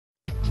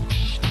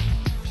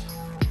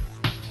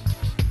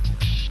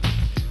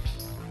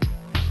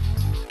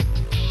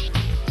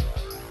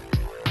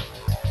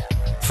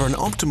For an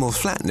optimal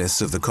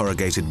flatness of the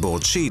corrugated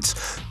board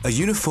sheets, a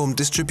uniform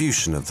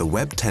distribution of the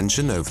web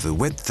tension over the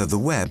width of the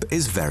web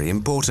is very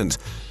important.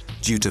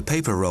 Due to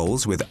paper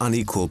rolls with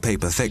unequal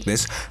paper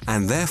thickness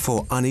and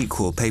therefore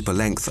unequal paper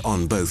length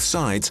on both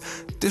sides,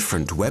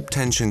 different web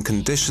tension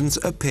conditions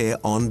appear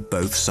on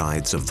both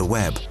sides of the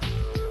web.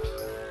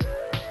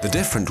 The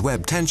different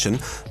web tension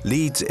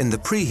leads in the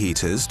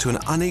preheaters to an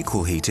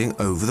unequal heating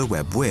over the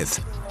web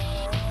width.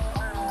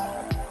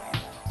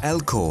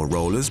 ELCORR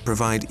rollers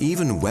provide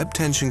even web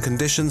tension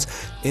conditions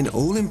in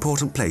all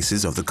important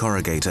places of the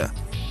corrugator.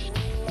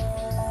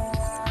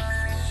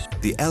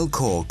 The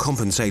ELCORR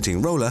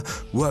compensating roller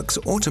works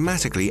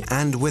automatically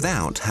and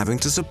without having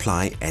to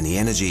supply any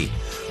energy.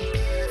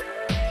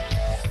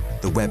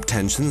 The web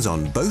tensions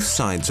on both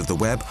sides of the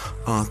web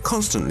are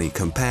constantly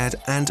compared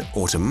and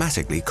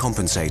automatically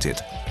compensated.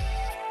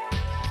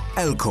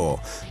 ELCORR,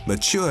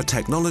 mature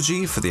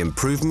technology for the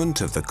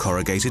improvement of the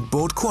corrugated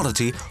board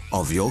quality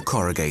of your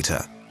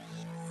corrugator.